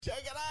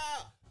Check it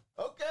out.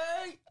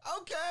 Okay.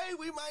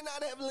 We might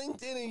not have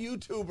LinkedIn and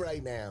YouTube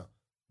right now,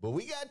 but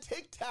we got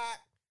TikTok.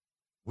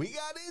 We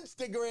got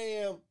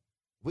Instagram.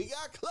 We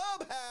got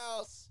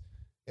Clubhouse.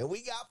 And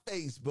we got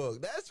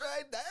Facebook. That's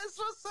right. That's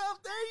what's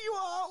up. There you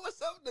are.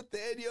 What's up,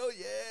 Nathaniel?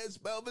 Yes,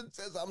 Melvin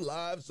says I'm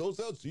live. So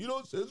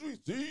Salcedo says we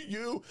see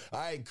you. All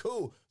right,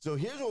 cool. So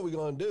here's what we're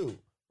going to do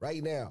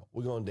right now.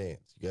 We're going to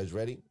dance. You guys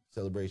ready?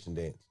 Celebration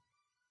dance.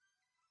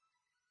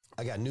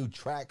 I got new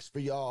tracks for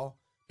y'all.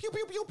 Pew,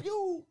 pew, pew,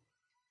 pew.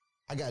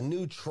 I got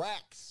new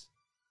tracks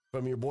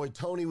from your boy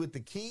Tony with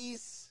the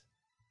keys.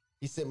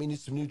 He sent me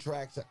some new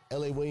tracks.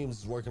 L.A. Williams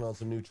is working on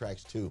some new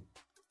tracks too.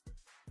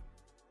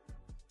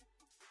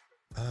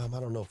 I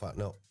don't know if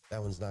no, that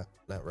one's not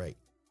right.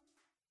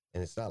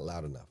 And it's not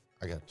loud enough.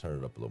 I got to turn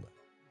it up a little bit.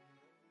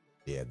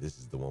 Yeah, this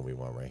is the one we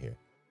want right here.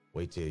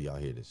 Wait till y'all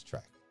hear this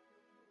track.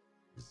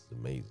 This is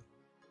amazing.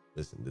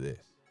 Listen to this.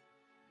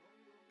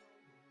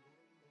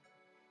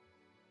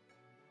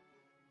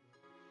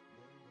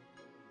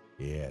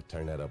 Yeah,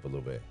 turn that up a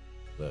little bit.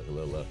 Look.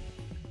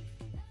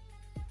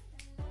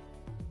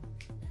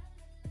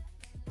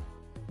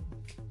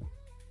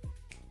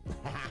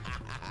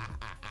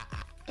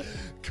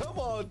 Come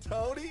on,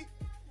 Tony.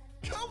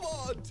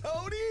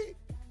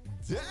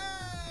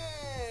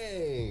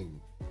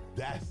 Dang.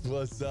 That's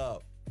what's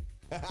up.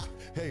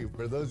 Hey,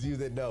 for those of you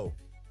that know,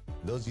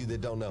 those of you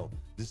that don't know,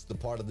 this is the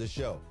part of the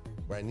show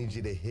where I need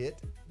you to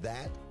hit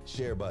that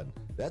share button.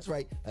 That's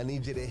right. I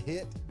need you to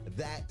hit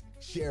that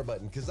share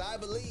button because I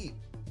believe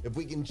if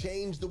we can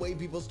change the way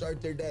people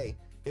start their day,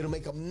 it'll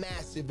make a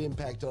massive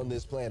impact on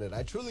this planet.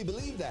 I truly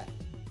believe that.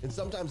 And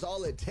sometimes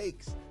all it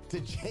takes to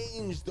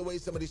change the way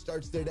somebody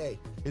starts their day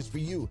is for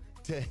you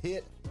to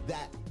hit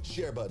that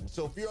share button.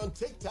 So if you're on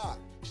TikTok,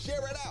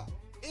 share it out.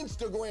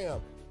 Instagram,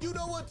 you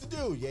know what to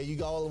do. Yeah,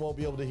 you all won't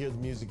be able to hear the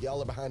music.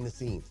 Y'all are behind the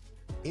scenes.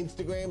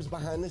 Instagram's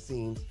behind the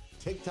scenes.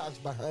 TikTok's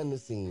behind the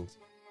scenes.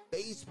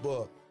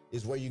 Facebook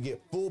is where you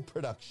get full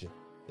production.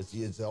 It's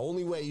the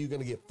only way you're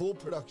going to get full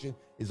production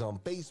is on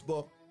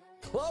Facebook.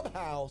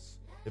 Clubhouse,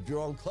 if you're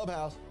on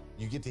Clubhouse,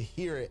 you get to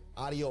hear it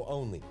audio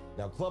only.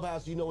 Now,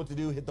 Clubhouse, you know what to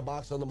do. Hit the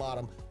box on the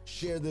bottom.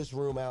 Share this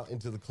room out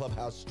into the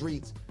Clubhouse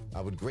streets.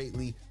 I would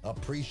greatly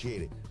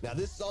appreciate it. Now,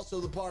 this is also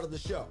the part of the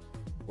show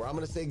where I'm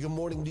going to say good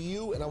morning to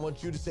you, and I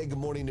want you to say good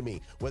morning to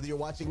me, whether you're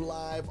watching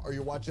live or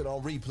you're watching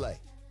on replay.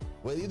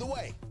 Well, either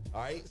way,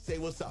 all right, say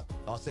what's up.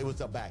 I'll say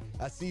what's up back.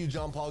 I see you,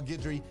 John Paul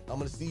Guidry. I'm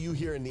going to see you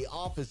here in the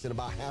office in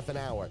about half an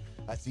hour.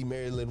 I see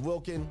Mary Lynn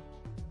Wilkin.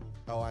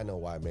 Oh, I know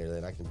why,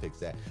 Marilyn. I can fix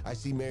that. I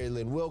see Mary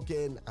Lynn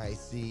Wilkin. I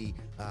see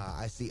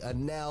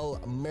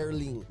Anel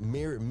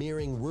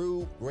Meering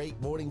Rue.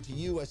 Great morning to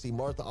you. I see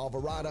Martha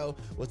Alvarado.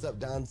 What's up,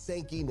 Don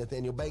Sankey?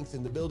 Nathaniel Banks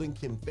in the building.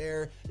 Kim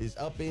Fair is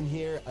up in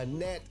here.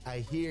 Annette, I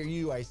hear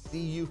you. I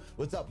see you.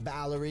 What's up,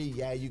 Valerie?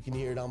 Yeah, you can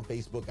hear it on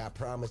Facebook. I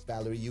promise,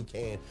 Valerie, you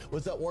can.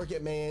 What's up, Work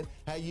It Man?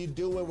 How you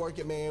doing, Work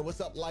It Man? What's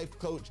up, Life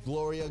Coach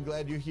Gloria?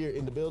 Glad you're here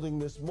in the building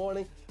this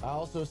morning. I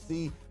also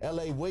see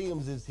L.A.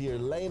 Williams is here.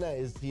 Lena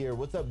is here.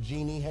 What's up,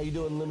 Jeannie? How you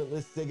doing,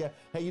 Limitless Siga?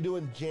 How you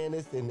doing,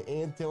 Janice and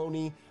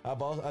Antony?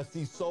 I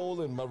see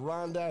Soul and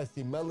Miranda. I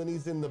see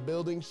Melanie's in the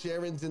building.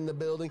 Sharon's in the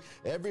building.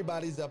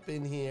 Everybody's up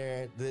in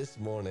here this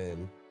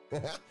morning.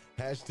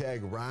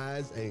 Hashtag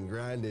rise and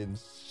grinding,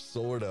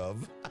 sort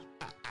of.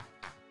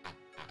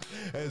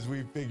 As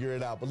we figure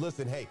it out. But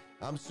listen, hey,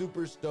 I'm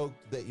super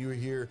stoked that you're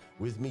here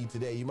with me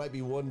today. You might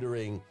be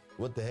wondering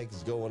what the heck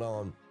is going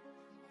on.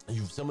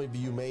 Some of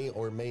you may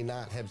or may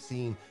not have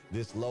seen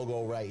this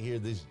logo right here,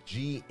 this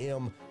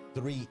GM3X,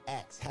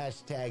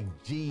 hashtag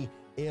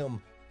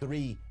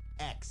GM3X.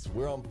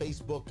 We're on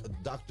Facebook,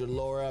 Dr.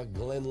 Laura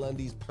Glenn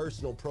Lundy's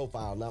personal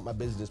profile, not my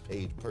business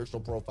page,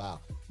 personal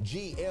profile.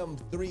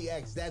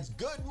 GM3X, that's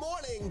good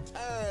morning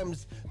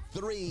times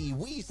 3.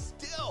 We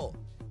still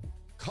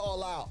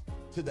call out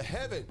to the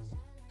heavens.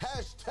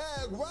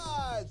 Hashtag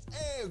rise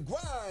and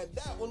grind.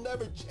 That will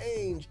never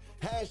change.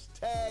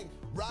 Hashtag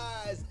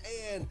rise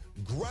and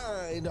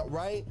grind,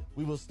 right?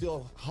 We will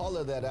still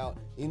holler that out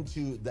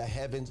into the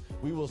heavens.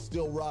 We will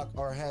still rock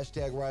our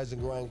hashtag rise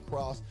and grind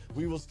cross.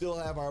 We will still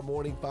have our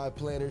morning 5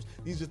 planners.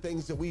 These are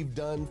things that we've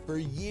done for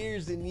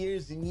years and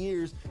years and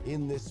years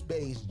in this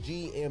space.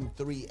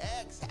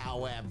 GM3X,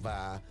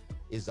 however,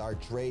 is our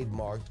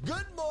trademark.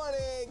 Good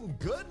morning,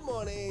 good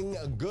morning,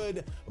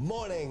 good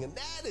morning. And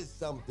that is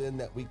something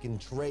that we can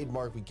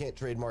trademark. We can't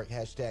trademark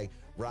hashtag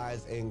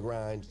rise and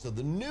grind. So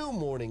the new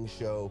morning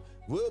show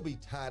will be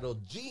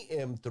titled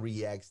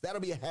GM3X. That'll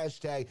be a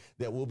hashtag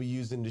that we'll be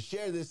using to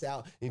share this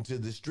out into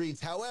the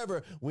streets.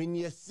 However, when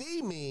you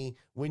see me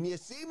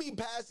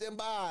passing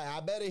by, I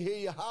better hear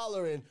you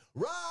hollering,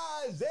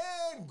 rise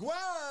and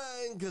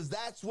grind, because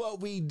that's what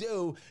we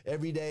do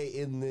every day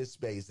in this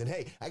space. And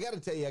hey, I got to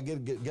tell you, I'm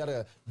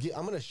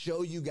going to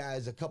show you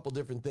guys a couple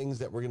different things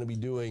that we're going to be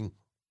doing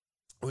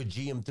with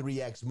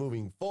GM3X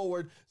moving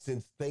forward.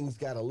 Since things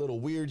got a little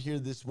weird here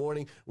this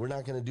morning, we're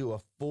not going to do a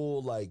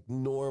full like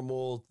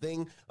normal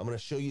thing. I'm going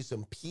to show you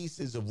some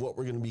pieces of what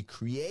we're going to be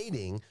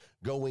creating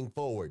going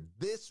forward.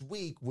 This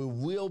week, we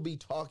will be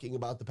talking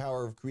about the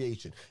power of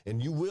creation,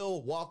 and you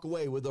will walk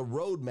away with a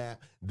roadmap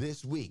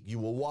this week. You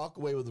will walk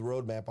away with a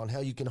roadmap on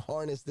how you can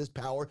harness this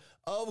power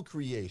of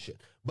creation.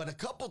 But a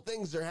couple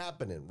things are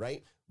happening,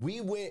 right?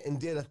 We went and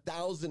did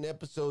 1,000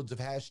 episodes of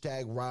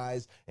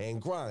 #Rise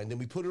and Grind, and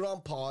we put it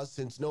on pause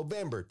since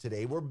November.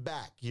 Today, we're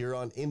back here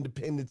on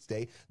Independence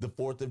Day, the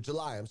 4th of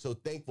July. I'm so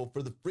thankful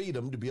for the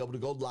freedom to be able to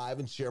go live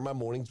and share my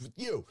mornings with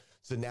you.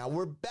 So now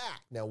we're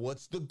back. Now,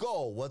 what's the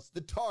goal? What's the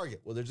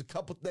target? Well, there's a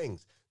couple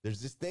things. There's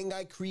this thing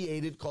I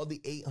created called the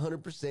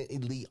 800%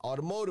 Elite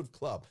Automotive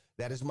Club.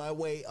 That is my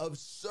way of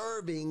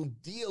serving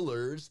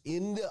dealers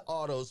in the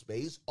auto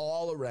space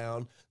all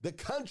around the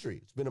country.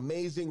 It's been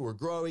amazing. We're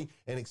growing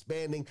and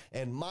expanding.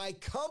 And my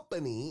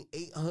company,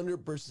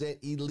 800%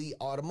 Elite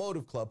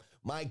Automotive Club,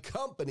 my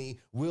company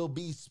will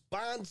be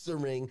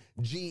sponsoring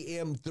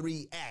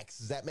GM3X.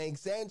 Does that make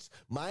sense?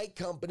 My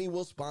company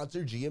will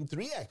sponsor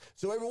GM3X.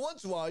 So every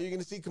once in a while, you're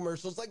going to see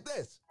commercials like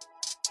this.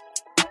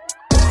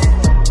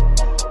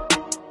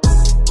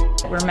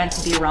 We're meant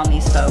to be around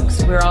these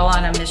folks. We're all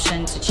on a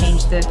mission to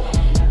change the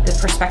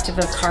perspective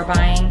of car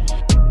buying.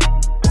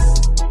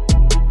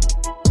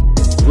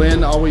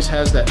 Glenn always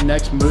has that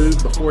next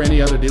move before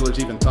any other dealers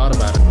even thought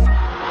about it.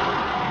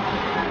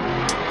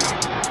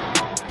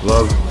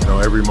 Love,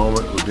 every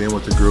moment with being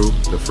with the group,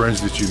 the friends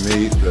that you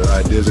meet, the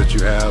ideas that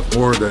you have,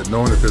 or that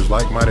knowing that there's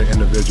like-minded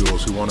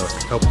individuals who want to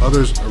help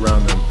others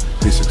around them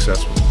be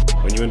successful.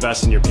 When you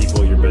invest in your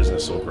people, your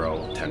business will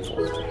grow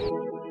tenfold.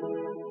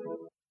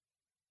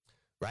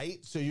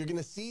 Right? So you're going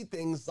to see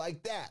things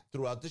like that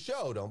throughout the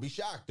show. Don't be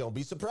shocked. Don't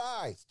be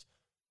surprised.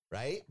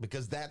 Right?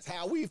 Because that's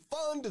how we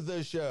fund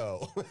the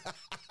show.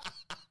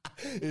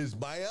 Is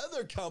my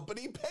other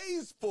company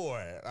pays for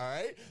it. All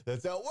right?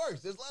 That's how it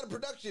works. There's a lot of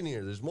production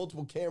here. There's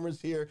multiple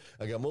cameras here.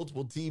 I got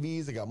multiple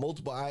TVs. I got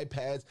multiple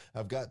iPads.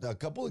 I've got a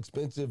couple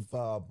expensive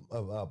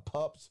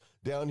pups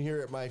down here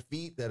at my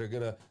feet that are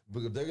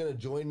they're gonna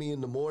join me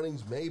in the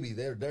mornings. Maybe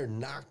they're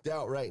knocked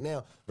out right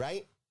now.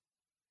 Right?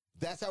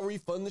 That's how we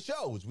fund the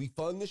shows. We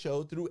fund the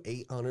show through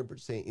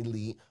 800%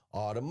 Elite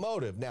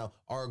Automotive. Now,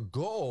 our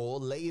goal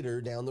later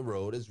down the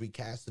road, as we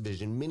cast the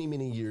vision many,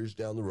 many years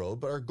down the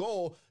road, but our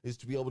goal is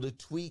to be able to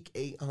tweak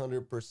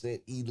 800%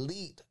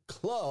 Elite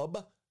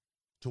Club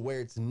to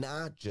where it's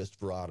not just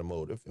for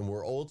automotive, and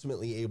we're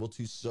ultimately able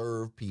to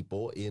serve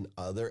people in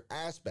other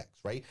aspects,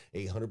 right?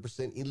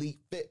 800% Elite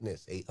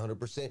Fitness,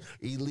 800%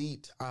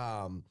 Elite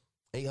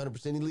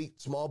 800%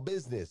 Elite Small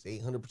Business,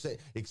 800%,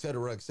 et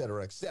cetera, et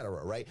cetera, et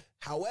cetera, right?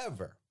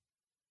 However,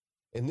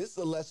 and this is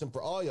a lesson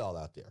for all y'all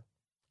out there,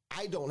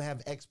 I don't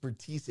have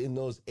expertise in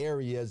those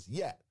areas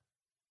yet.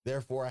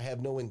 Therefore, I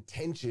have no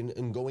intention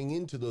in going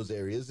into those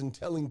areas and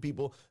telling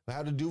people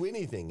how to do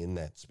anything in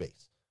that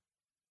space.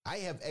 I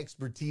have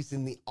expertise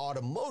in the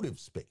automotive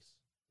space.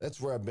 That's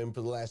where I've been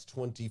for the last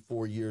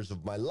 24 years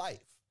of my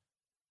life.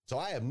 So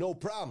I have no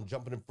problem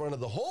jumping in front of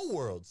the whole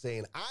world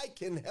saying, I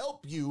can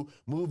help you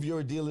move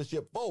your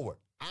dealership forward.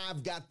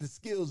 I've got the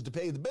skills to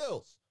pay the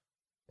bills.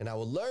 And I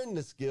will learn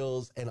the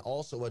skills and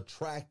also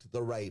attract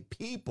the right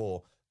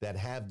people that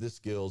have the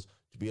skills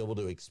to be able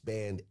to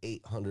expand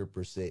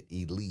 800%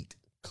 Elite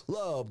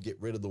Club,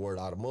 get rid of the word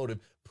automotive,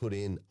 put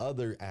in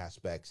other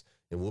aspects,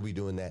 and we'll be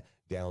doing that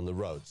down the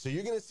road. So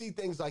you're going to see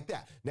things like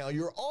that. Now,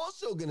 you're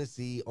also going to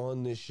see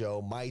on this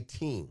show my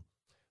team.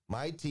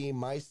 My team,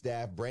 my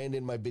staff,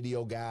 Brandon, my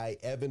video guy,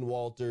 Evan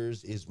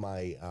Walters is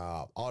my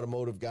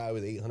automotive guy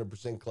with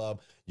 800% Club.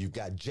 You've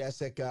got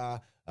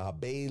Jessica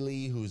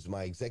Bailey, who's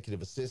my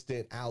executive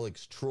assistant,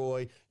 Alex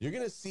Troy. You're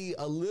going to see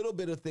a little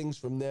bit of things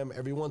from them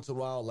every once in a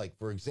while. Like,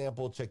 for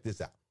example, check this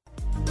out.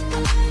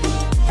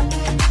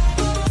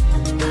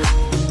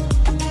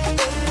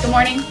 Good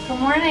morning. Good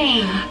morning.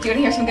 Do you want to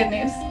hear some good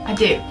news? I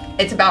do.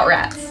 It's about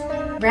rats.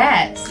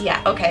 Rats.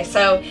 Yeah, okay,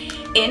 so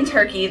in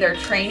Turkey, they're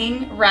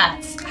training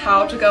rats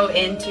how to go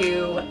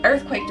into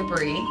earthquake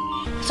debris.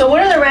 So what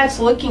are the rats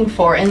looking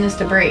for in this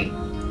debris?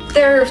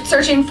 They're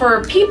searching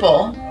for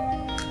people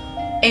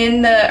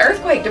in the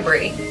earthquake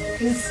debris,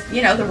 because,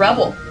 the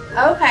rubble.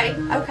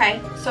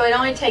 Okay. So it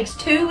only takes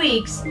 2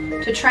 weeks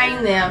to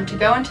train them to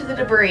go into the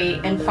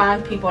debris and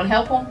find people and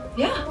help them?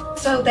 Yeah,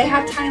 so they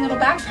have tiny little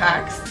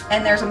backpacks,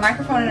 and there's a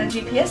microphone and a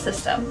GPS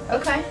system.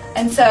 Okay.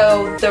 And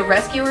so the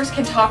rescuers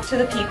can talk to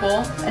the people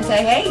and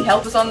say, hey,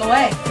 help us on the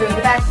way. Through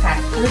the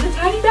backpack. Through the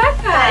tiny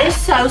backpack. That is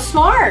so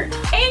smart.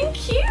 And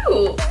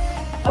cute.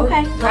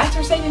 Okay. Rats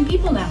are saving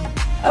people now.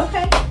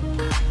 Okay.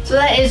 So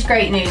that is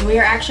great news. We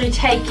are actually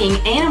taking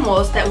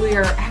animals that we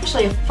are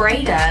actually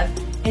afraid of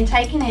and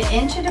taking it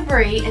into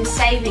debris and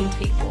saving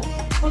people.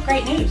 What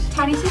great news.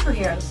 Tiny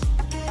superheroes.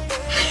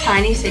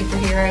 Tiny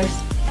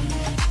superheroes.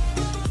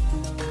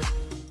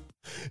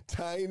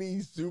 Tiny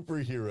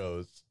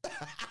superheroes.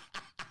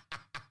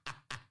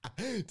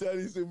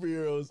 Tiny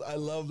superheroes. I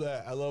love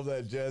that. I love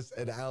that, Jess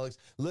and Alex.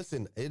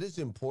 Listen, it is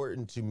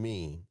important to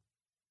me.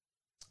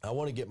 I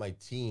want to get my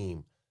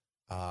team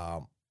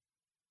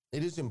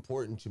it is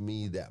important to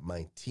me that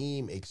my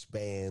team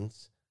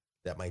expands,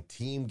 that my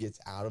team gets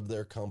out of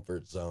their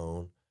comfort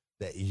zone,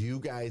 that you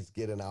guys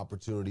get an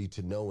opportunity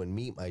to know and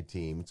meet my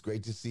team. It's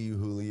great to see you,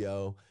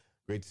 Julio.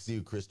 Great to see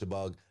you,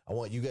 Christabug. I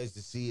want you guys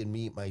to see and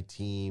meet my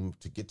team,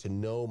 to get to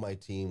know my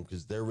team,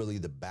 because they're really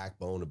the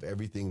backbone of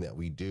everything that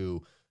we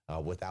do.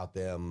 Without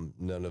them,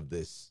 none of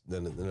this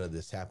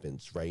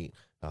happens, right?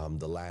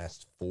 The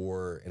last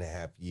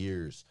 4.5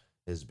 years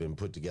has been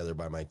put together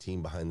by my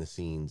team behind the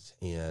scenes,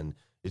 and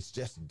it's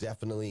just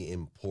definitely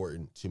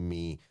important to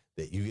me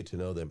that you get to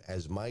know them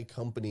as my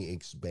company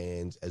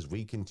expands, as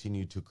we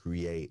continue to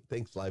create.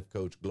 Thanks, Life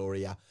Coach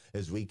Gloria.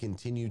 As we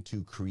continue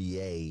to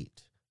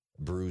create,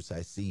 Bruce,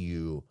 I see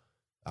you.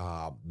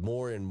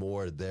 More and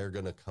more, they're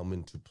going to come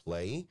into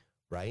play,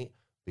 right?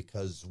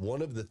 Because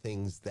one of the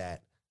things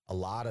that a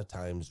lot of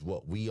times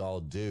what we all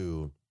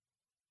do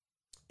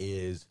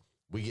is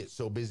we get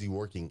so busy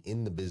working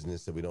in the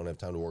business that we don't have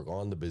time to work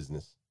on the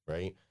business,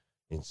 right?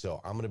 And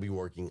so I'm going to be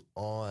working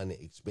on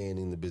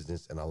expanding the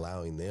business and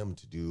allowing them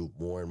to do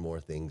more and more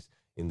things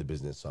in the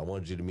business. So I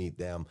wanted you to meet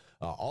them.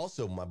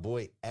 Also, my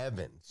boy,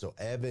 Evan. So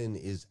Evan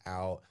is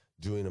out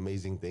doing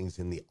amazing things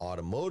in the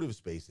automotive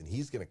space, and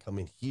he's going to come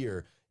in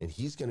here and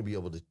he's going to be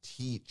able to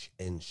teach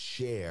and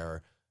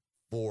share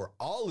for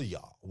all of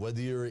y'all, whether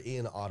you're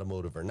in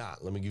automotive or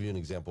not. Let me give you an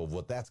example of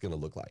what that's going to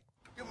look like.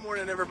 Good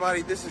morning,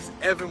 everybody. This is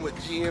Evan with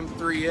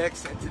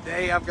GM3X, and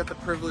today I've got the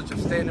privilege of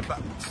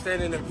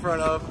standing in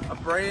front of a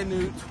brand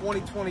new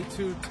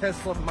 2022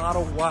 Tesla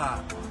Model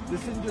Y.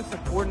 This isn't just an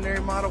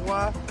ordinary Model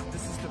Y.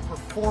 This is the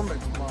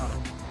performance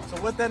model. So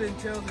what that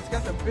entails, it's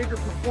got the bigger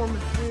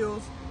performance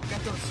wheels,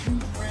 got those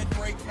huge red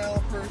brake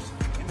calipers,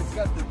 and it's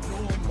got the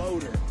dual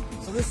motor.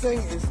 So this thing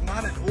is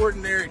not an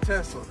ordinary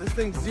Tesla. This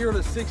thing's 0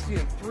 to 60 in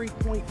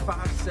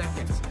 3.5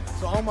 seconds.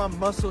 So all my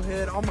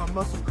musclehead, all my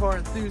muscle car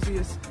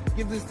enthusiasts,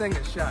 give this thing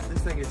a shot. This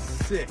thing is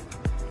sick.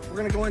 We're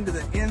gonna go into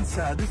the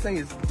inside. This thing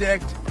is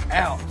decked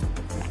out.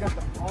 It's got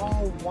the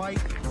all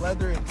white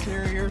leather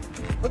interior.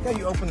 Look how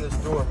you open this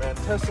door, man.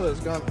 Tesla has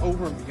gone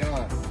over and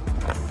beyond.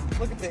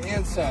 Look at the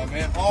inside,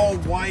 man. All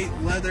white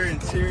leather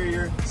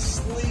interior,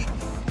 sleek.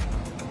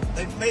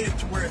 They've made it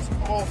to where it's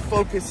all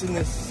focused in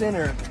the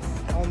center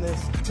on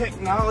this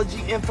technology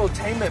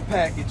infotainment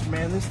package,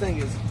 man. This thing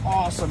is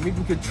awesome. You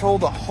can control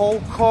the whole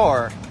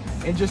car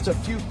in just a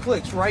few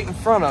clicks right in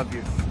front of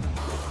you.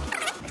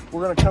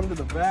 We're gonna come to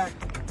the back.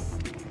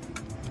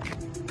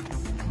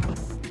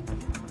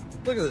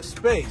 Look at the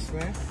space,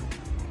 man.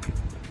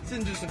 This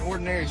isn't just an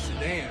ordinary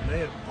sedan. They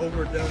have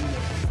overdone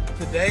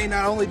this. Today,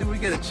 not only do we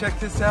get to check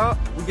this out,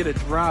 we get to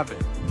drive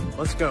it.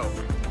 Let's go.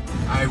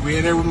 All right, we're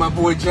in there with my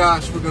boy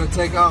Josh. We're gonna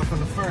take off on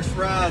the first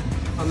ride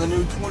on the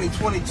new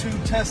 2022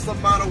 Tesla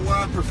Model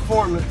Y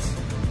Performance.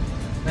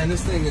 Man,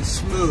 this thing is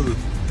smooth.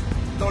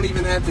 Don't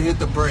even have to hit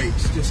the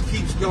brakes. Just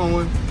keeps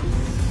going,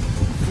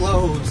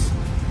 flows.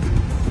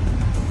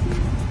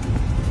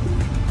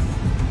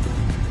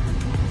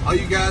 All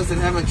you guys that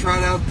haven't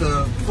tried out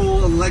the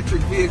full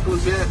electric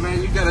vehicles yet,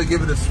 man, you gotta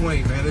give it a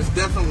swing, man. It's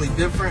definitely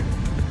different.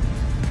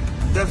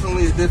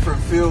 Definitely a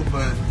different feel,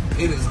 but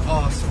it is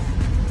awesome.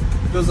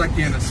 Feels like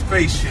you're in a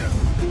spaceship.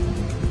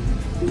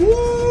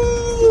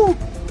 Woo!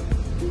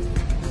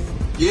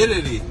 Get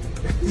it.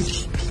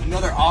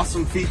 Another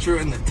awesome feature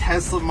in the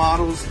Tesla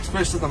models,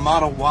 especially the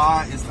Model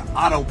Y, is the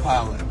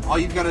autopilot. All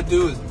you've got to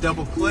do is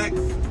double click,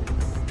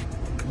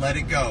 let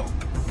it go.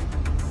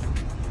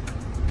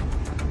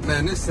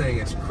 Man, this thing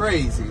is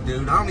crazy,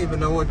 dude. I don't even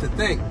know what to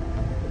think.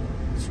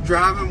 It's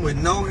driving with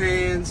no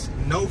hands,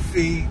 no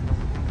feet.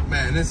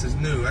 Man, this is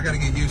new. I got to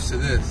get used to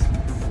this.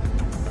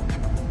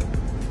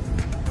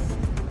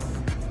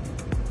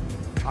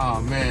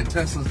 Oh man,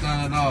 Tesla's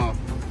done it all.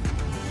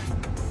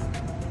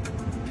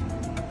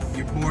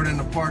 You're bored in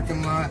the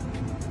parking lot,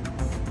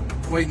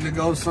 waiting to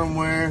go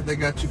somewhere, they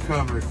got you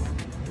covered.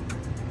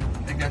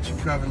 They got you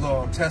covered,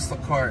 little Tesla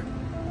cart.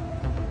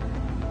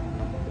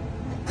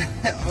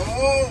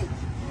 Oh!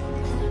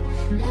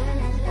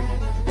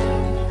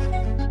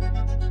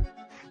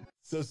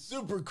 So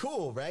super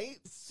cool, right?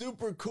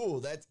 Super cool.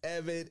 That's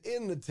Evan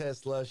in the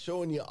Tesla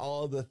showing you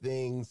all the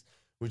things,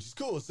 which is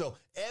cool. So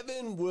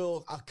Evan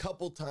will, a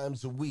couple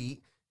times a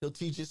week, he'll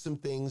teach us some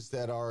things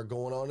that are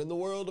going on in the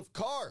world of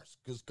cars,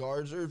 because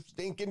cars are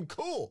stinking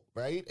cool,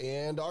 right?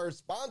 And our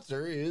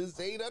sponsor is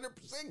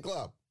 800%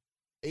 Club,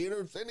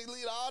 800%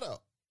 Elite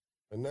Auto,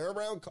 and they're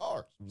around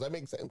cars. Does that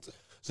make sense?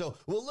 So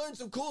we'll learn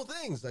some cool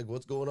things, like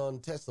what's going on in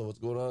Tesla, what's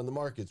going on in the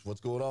markets,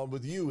 what's going on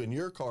with you and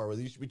your car,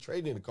 whether you should be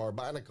trading a car,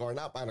 buying a car,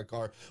 not buying a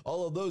car,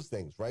 all of those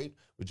things, right?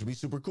 Which would be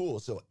super cool.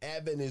 So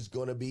Evan is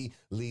going to be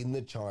leading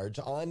the charge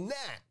on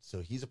that. So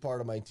he's a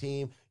part of my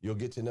team. You'll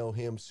get to know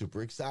him.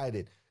 Super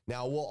excited.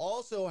 Now, we'll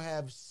also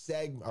have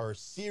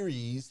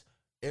series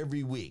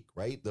every week,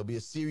 right? There'll be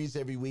a series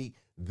every week.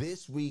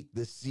 This week,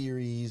 the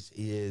series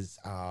is,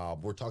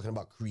 we're talking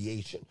about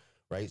creation,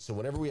 right? So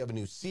whenever we have a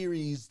new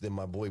series, then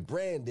my boy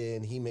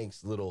Brandon, he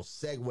makes little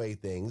segue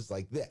things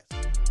like this.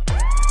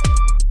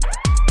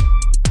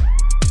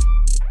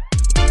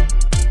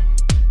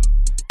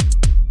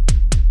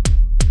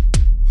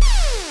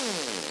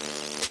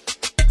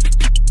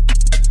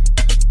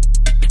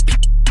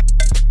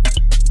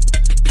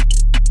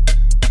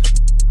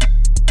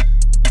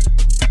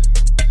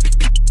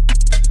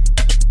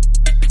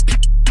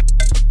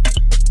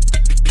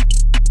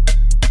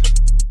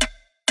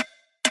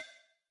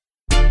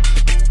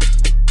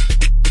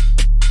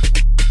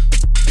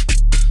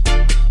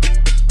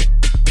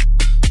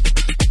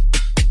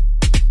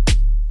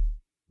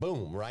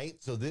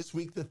 right? So this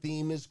week the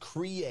theme is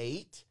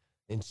create.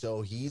 And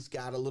so he's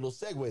got a little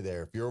segue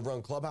there. If you're over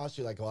on Clubhouse,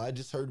 you're like, well, I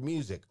just heard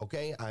music.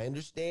 Okay, I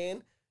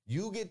understand.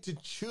 You get to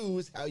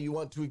choose how you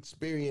want to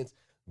experience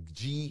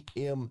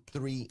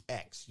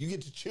GM3X. You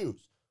get to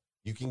choose.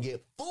 You can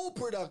get full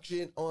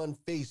production on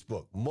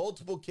Facebook,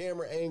 multiple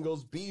camera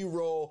angles,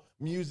 B-roll,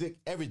 music,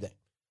 everything.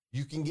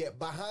 You can get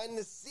behind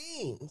the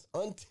scenes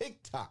on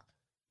TikTok.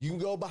 You can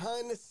go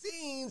behind the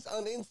scenes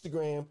on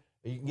Instagram,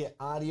 or you can get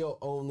audio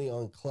only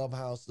on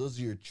Clubhouse. Those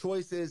are your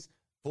choices.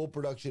 Full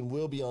production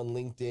will be on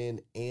LinkedIn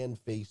and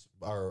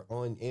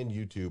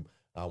YouTube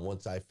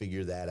once I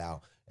figure that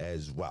out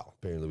as well.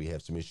 Apparently, we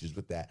have some issues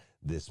with that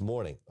this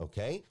morning.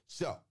 Okay,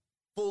 so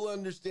full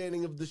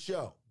understanding of the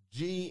show.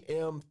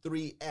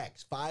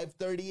 GM3X,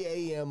 5:30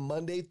 a.m.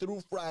 Monday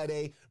through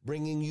Friday,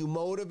 bringing you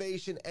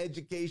motivation,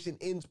 education,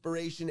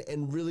 inspiration,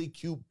 and really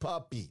cute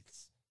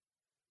puppies.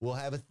 We'll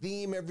have a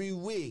theme every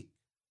week.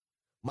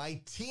 My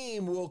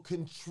team will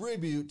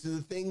contribute to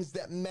the things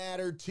that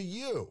matter to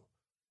you,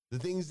 the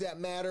things that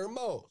matter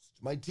most.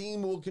 My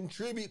team will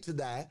contribute to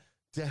that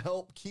to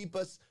help keep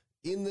us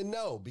in the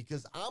know,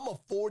 because I'm a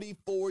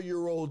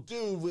 44-year-old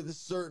dude with a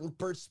certain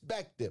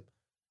perspective.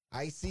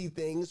 I see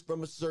things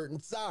from a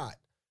certain side.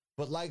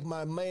 But like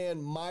my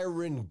man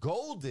Myron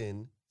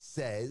Golden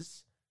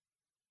says,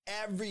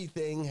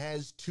 everything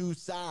has two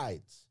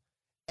sides.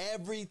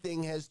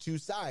 Everything has two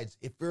sides.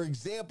 If, for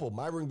example,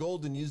 Myron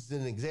Golden uses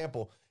an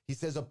example, he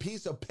says a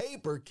piece of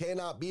paper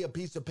cannot be a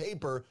piece of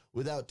paper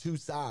without two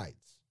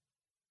sides.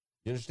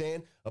 You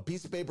understand? A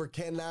piece of paper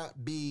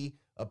cannot be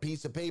a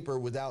piece of paper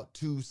without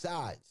two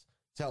sides.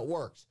 That's how it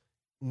works.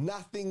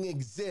 Nothing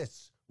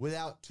exists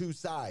without two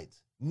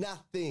sides.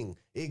 Nothing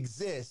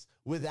exists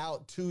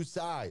without two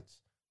sides.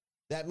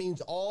 That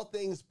means all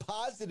things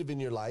positive in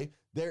your life,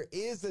 there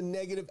is a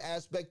negative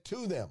aspect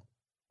to them.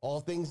 All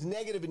things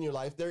negative in your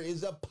life, there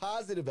is a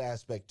positive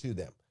aspect to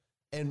them.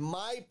 And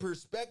my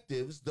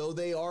perspectives, though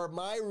they are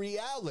my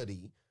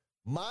reality,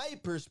 my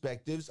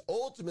perspectives,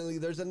 ultimately,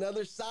 there's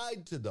another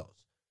side to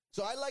those.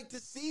 So I like to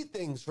see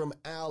things from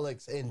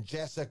Alex and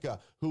Jessica,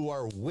 who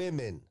are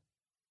women,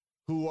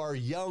 who are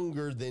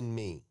younger than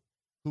me,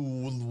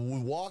 who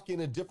walk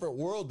in a different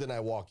world than I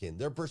walk in.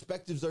 Their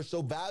perspectives are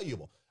so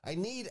valuable. I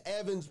need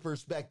Evan's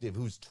perspective,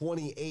 who's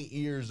 28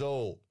 years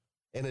old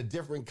and a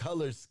different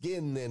color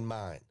skin than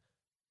mine.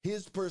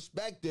 His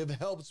perspective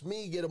helps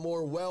me get a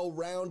more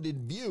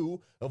well-rounded view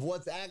of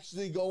what's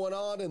actually going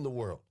on in the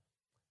world.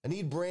 I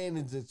need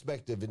Brandon's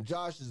perspective and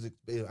Josh's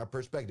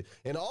perspective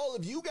and all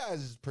of you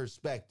guys'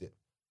 perspective.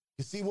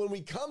 You see, when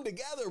we come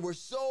together, we're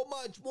so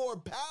much more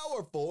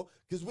powerful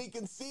because we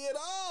can see it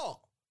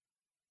all.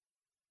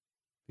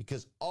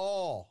 Because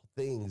all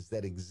things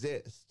that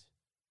exist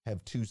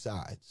have two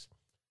sides.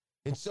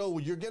 And so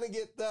you're going to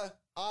get the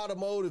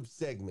automotive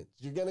segments.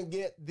 You're going to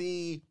get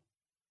the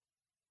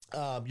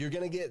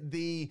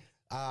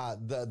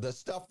the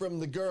stuff from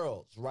the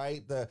girls,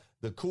 right? The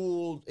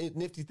cool,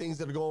 nifty things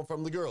that are going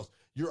from the girls.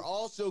 You're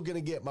also going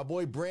to get my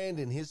boy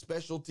Brandon. His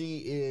specialty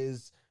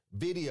is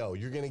video.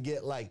 You're going to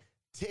get like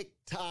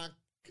TikTok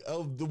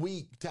of the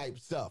week type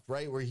stuff,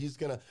 right? Where he's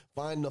going to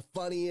find the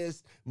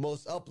funniest,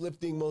 most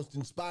uplifting, most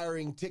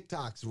inspiring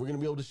TikToks. We're going to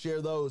be able to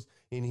share those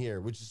in here,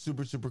 which is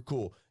super, super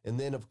cool. And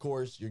then, of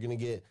course, you're going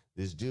to get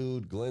this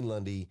dude, Glenn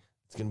Lundy,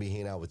 that's going to be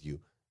hanging out with you.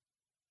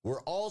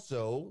 We're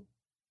also,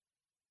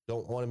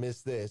 don't want to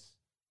miss this,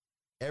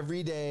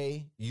 every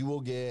day you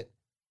will get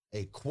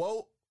a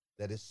quote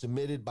that is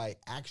submitted by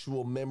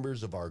actual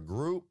members of our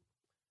group.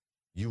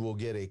 You will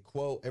get a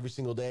quote every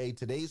single day.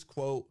 Today's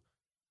quote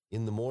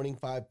in the Morning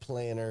 5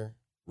 Planner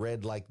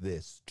read like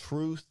this: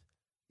 truth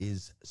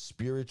is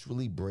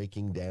spiritually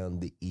breaking down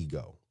the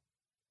ego.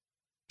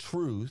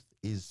 Truth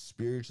is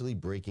spiritually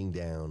breaking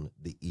down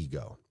the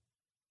ego.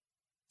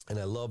 And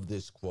I love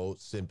this quote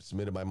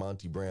submitted by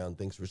Monty Brown.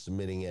 Thanks for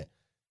submitting it,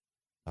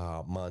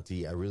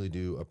 Monty. I really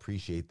do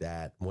appreciate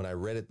that. When I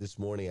read it this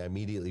morning, I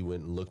immediately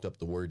went and looked up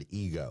the word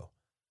ego.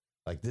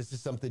 Like, this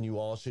is something you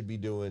all should be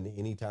doing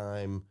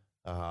anytime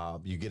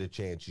you get a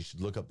chance. You should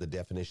look up the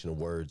definition of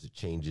words. It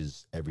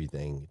changes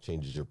everything. It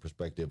changes your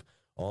perspective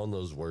on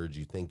those words.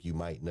 You think you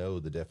might know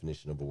the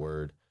definition of a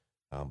word,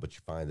 but you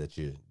find that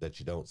you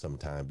don't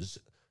sometimes.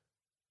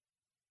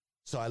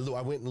 So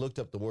I went and looked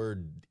up the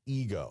word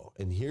ego,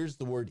 and here's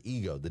the word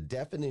ego. The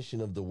definition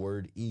of the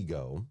word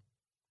ego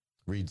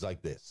reads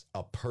like this: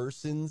 a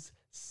person's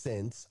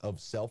sense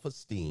of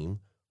self-esteem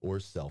or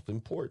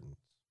self-importance.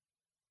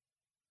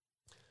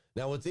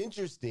 Now, what's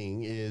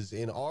interesting is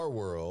in our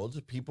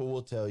world, people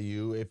will tell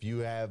you if you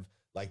have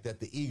like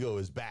that, the ego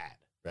is bad,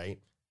 right?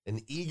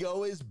 An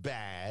ego is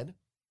bad.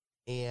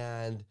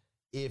 And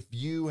if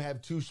you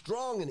have too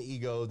strong an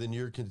ego, then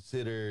you're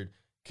considered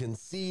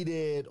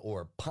conceited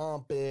or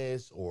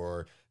pompous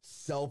or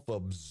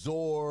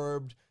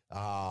self-absorbed,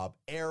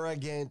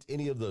 arrogant,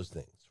 any of those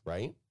things,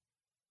 right?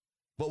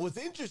 But what's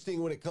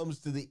interesting when it comes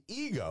to the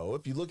ego,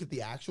 if you look at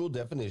the actual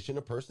definition,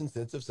 a person's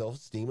sense of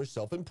self-esteem or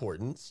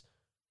self-importance,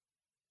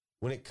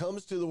 when it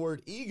comes to the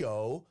word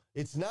ego,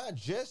 it's not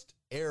just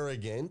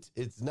arrogant,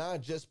 it's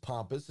not just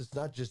pompous, it's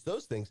not just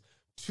those things.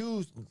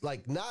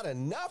 not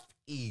enough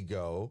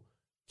ego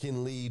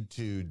can lead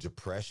to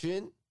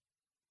depression,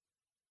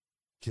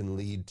 can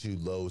lead to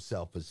low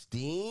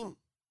self-esteem,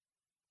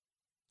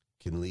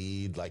 can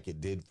lead, like it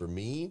did for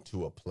me,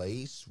 to a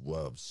place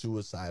of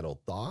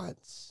suicidal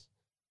thoughts,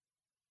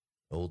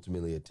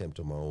 ultimately attempt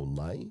on my own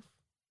life.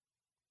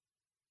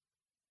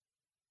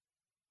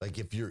 Like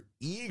if your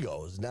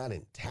ego is not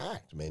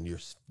intact, man,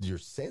 your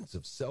sense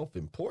of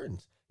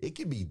self-importance, it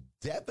can be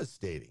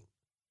devastating.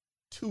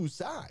 Two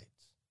sides.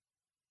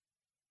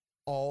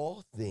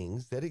 All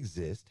things that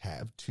exist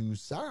have two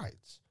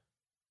sides.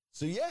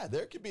 So yeah,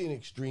 there could be an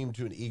extreme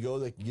to an ego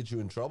that can get you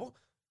in trouble.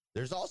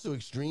 There's also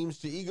extremes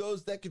to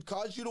egos that could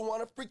cause you to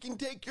want to freaking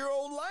take your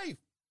own life.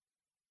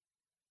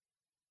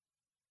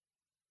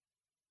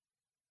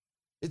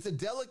 It's a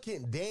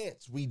delicate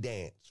dance we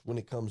dance when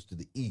it comes to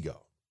the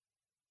ego.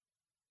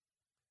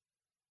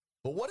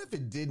 But what if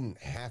it didn't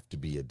have to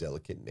be a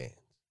delicate dance?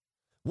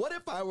 What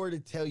if I were to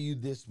tell you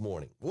this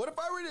morning? What if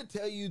I were to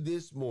tell you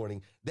this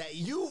morning that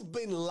you've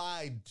been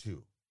lied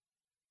to?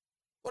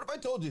 What if I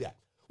told you that?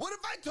 What if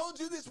I told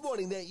you this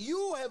morning that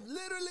you have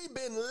literally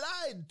been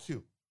lied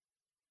to?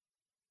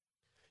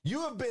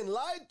 You have been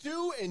lied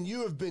to, and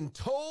you have been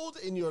told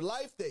in your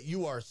life that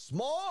you are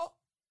small.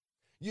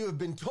 You have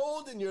been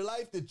told in your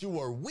life that you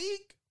are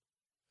weak.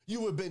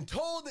 You have been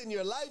told in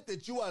your life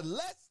that you are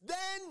less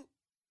than.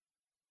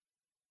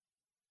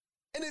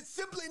 And it's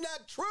simply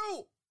not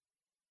true.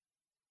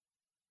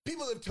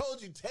 People have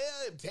told you,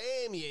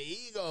 tame your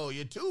ego.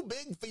 You're too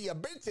big for your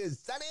britches,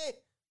 sonny.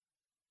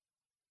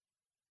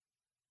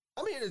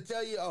 I'm here to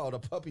tell you, the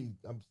puppy,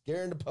 I'm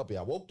scaring the puppy.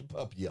 I woke the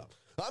puppy up.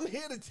 I'm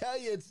here to tell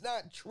you it's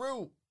not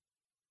true.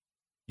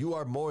 You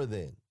are more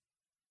than.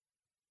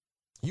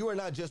 You are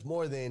not just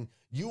more than,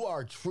 you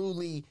are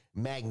truly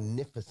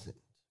magnificent.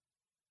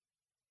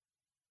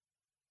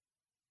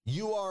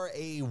 You are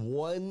a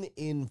 1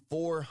 in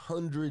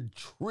 400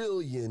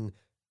 trillion,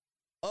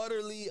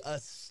 utterly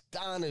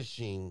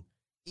astonishing,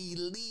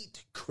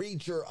 elite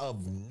creature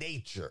of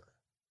nature.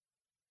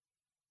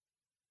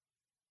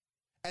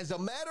 As a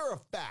matter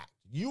of fact,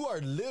 you are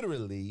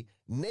literally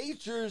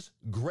nature's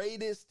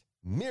greatest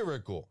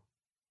miracle.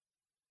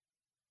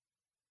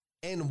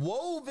 And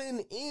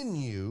woven in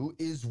you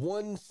is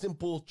one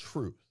simple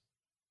truth.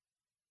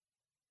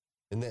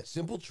 And that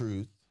simple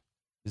truth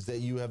is that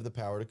you have the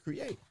power to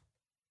create.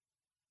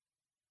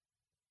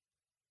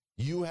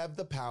 You have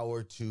the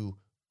power to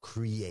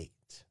create.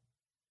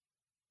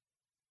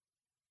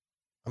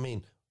 I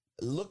mean,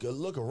 look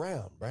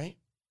around, right?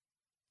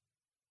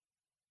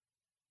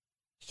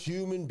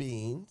 Human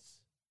beings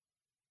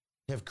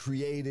have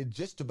created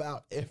just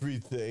about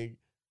everything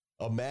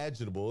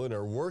imaginable and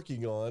are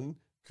working on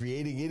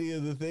creating any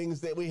of the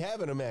things that we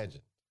haven't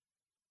imagined.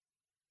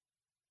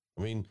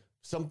 I mean,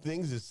 some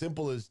things as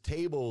simple as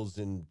tables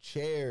and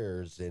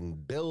chairs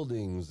and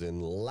buildings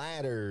and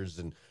ladders,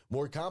 and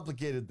more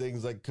complicated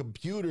things like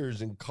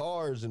computers and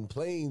cars and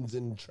planes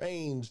and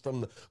trains, from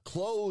the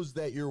clothes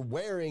that you're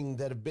wearing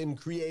that have been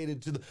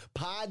created to the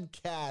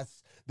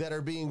podcasts that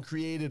are being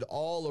created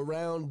all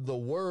around the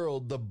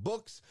world, the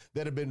books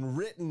that have been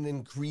written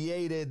and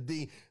created,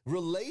 the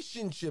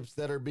relationships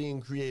that are being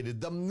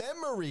created, the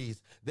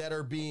memories that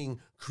are being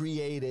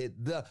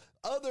created, the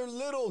other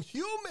little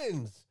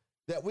humans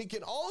that we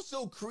can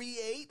also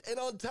create. And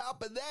on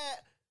top of that,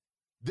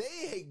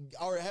 they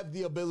have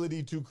the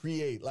ability to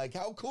create. Like,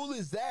 how cool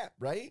is that,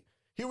 right?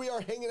 Here we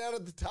are hanging out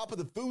at the top of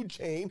the food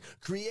chain,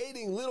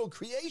 creating little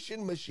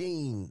creation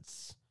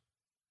machines.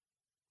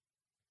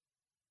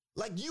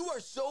 Like, you are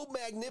so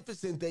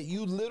magnificent that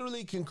you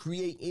literally can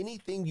create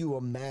anything you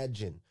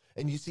imagine.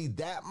 And you see,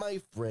 that, my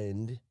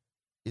friend,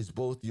 is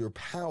both your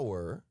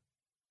power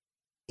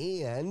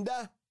and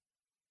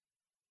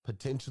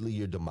potentially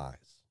your demise.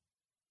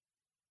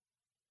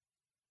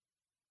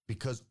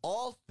 Because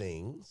all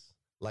things,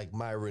 like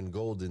Myron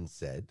Golden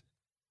said,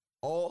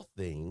 all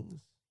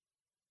things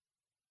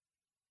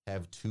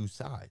have two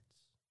sides.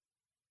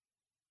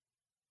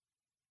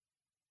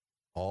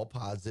 All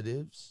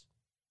positives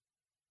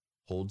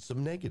hold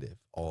some negative.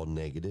 All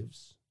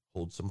negatives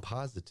hold some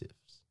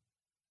positives.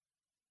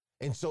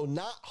 And so,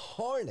 not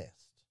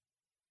harnessed,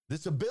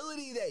 this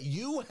ability that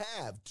you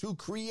have to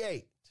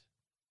create,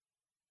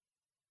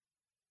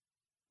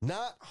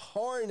 not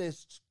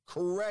harnessed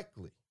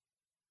correctly,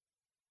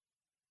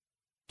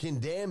 can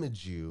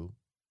damage you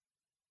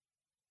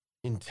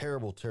in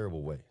terrible,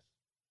 terrible ways.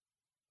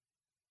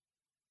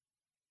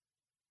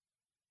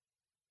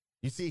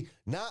 You see,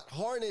 not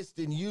harnessed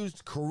and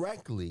used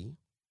correctly,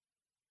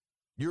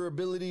 your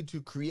ability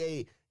to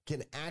create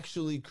can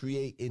actually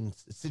create in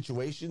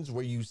situations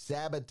where you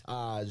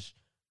sabotage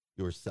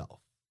yourself.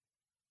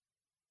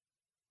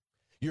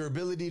 Your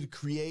ability to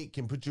create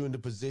can put you into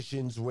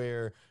positions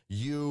where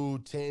you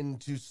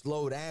tend to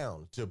slow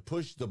down, to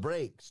push the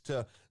brakes,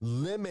 to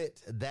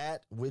limit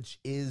that which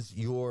is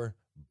your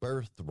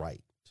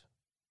birthright.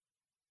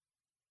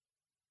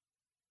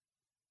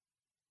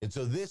 And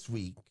so this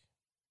week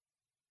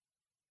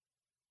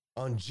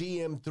on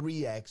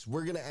GM3X,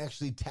 we're going to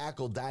actually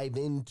dive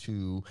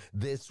into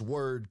this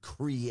word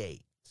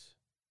create.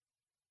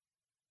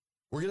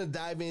 We're going to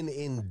dive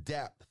in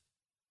depth.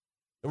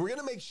 And we're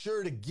going to make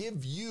sure to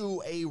give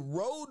you a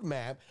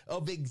roadmap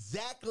of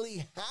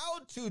exactly how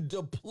to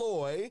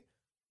deploy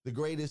the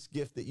greatest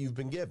gift that you've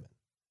been given.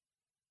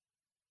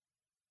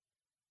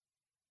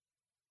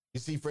 You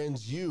see,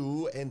 friends,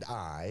 you and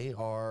I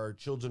are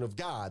children of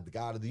God, the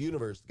God of the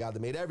universe, the God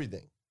that made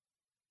everything.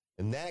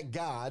 And that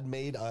God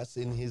made us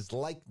in his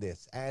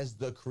likeness. As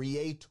the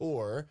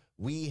creator,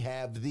 we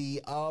have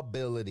the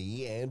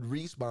ability and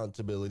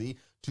responsibility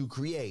to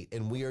create,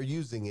 and we are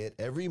using it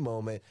every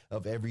moment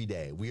of every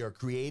day. We are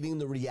creating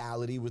the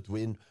reality with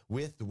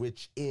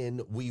which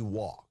in we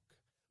walk,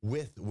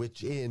 with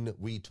which in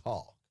we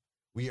talk.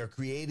 We are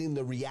creating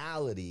the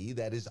reality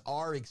that is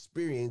our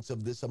experience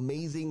of this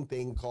amazing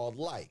thing called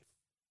life,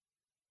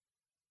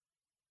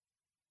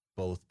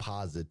 both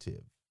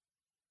positive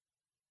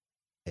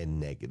and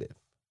negative.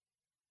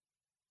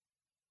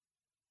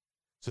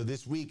 So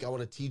this week, I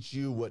want to teach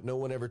you what no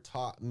one ever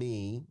taught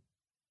me.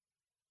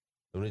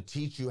 I'm going to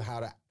teach you how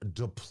to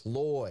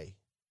deploy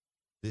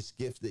this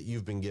gift that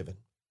you've been given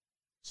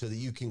so that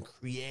you can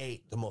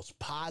create the most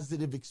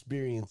positive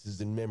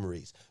experiences and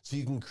memories, so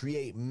you can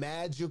create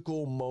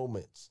magical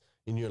moments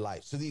in your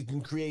life, so that you can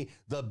create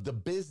the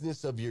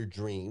business of your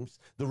dreams,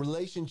 the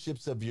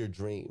relationships of your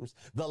dreams,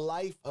 the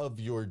life of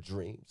your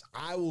dreams.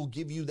 I will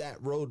give you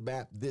that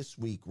roadmap this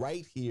week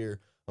right here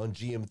on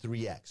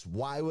GM3X.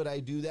 Why would I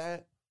do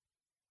that?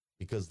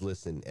 Because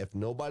listen, if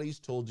nobody's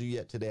told you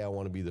yet today, I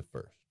want to be the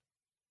first.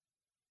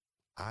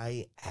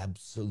 I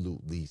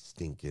absolutely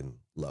stinking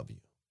love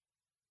you.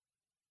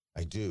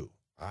 I do.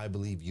 I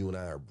believe you and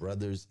I are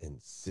brothers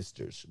and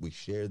sisters. We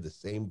share the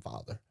same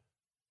Father.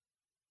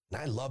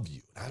 And I love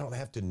you. I don't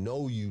have to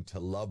know you to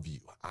love you.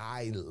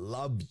 I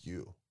love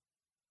you.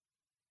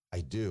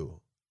 I do.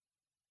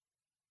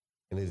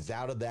 And it is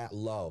out of that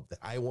love that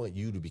I want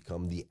you to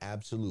become the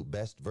absolute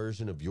best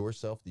version of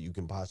yourself that you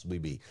can possibly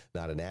be.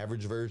 Not an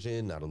average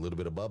version, not a little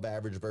bit above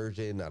average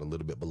version, not a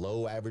little bit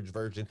below average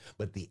version,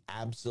 but the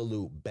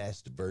absolute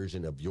best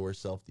version of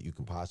yourself that you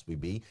can possibly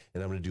be.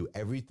 And I'm going to do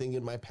everything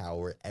in my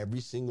power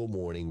every single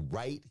morning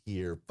right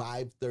here,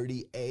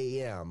 5:30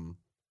 a.m.,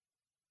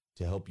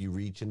 to help you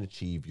reach and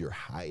achieve your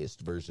highest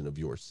version of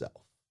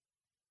yourself.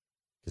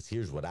 Because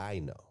here's what I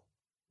know.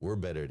 We're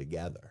better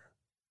together.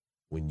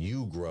 When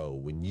you grow,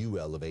 when you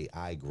elevate,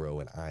 I grow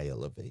and I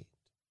elevate.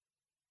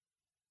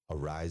 A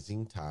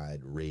rising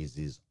tide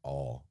raises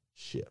all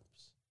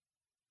ships.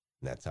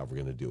 And that's how we're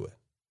going to do it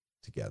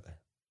together.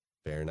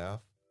 Fair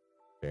enough?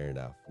 Fair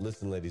enough.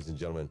 Listen, ladies and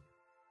gentlemen,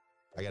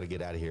 I got to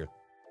get out of here.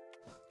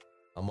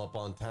 I'm up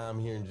on time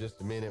here in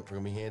just a minute. We're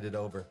going to be handed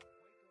over.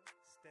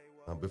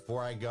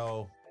 Before I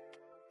go,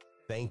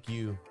 thank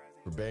you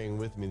for bearing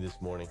with me this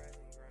morning.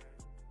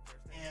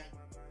 And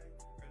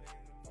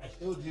I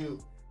showed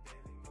you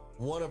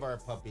one of our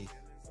puppies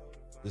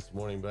this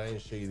morning, but I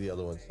didn't show you the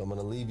other one. So I'm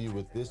going to leave you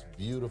with this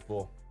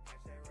beautiful,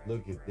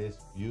 look at this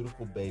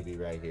beautiful baby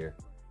right here.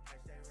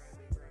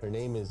 Her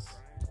name is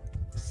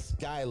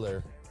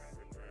Skyler,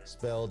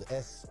 spelled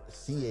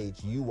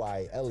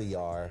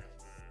Schuyler,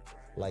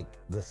 like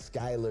the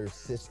Schuyler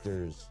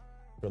sisters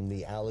from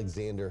the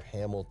Alexander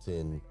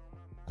Hamilton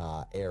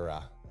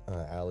era.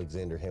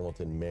 Alexander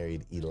Hamilton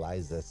married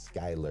Eliza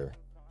Schuyler,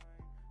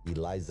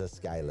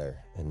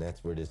 and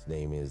that's where this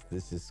name is.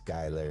 This is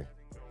Skylar.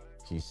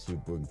 She's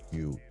super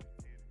cute.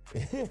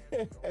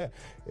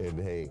 And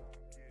hey,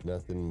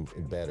 nothing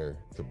better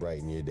to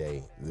brighten your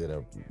day than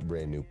a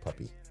brand new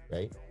puppy,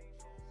 right?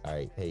 All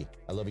right, hey,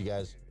 I love you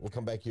guys. We'll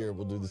come back here.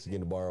 We'll do this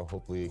again tomorrow,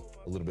 hopefully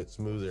a little bit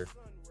smoother.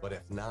 But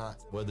if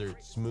not, whether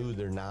it's smooth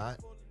or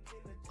not,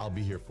 I'll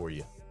be here for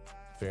you.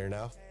 Fair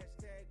enough?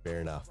 Fair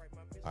enough.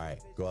 All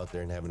right, go out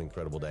there and have an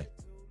incredible day.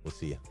 We'll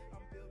see you.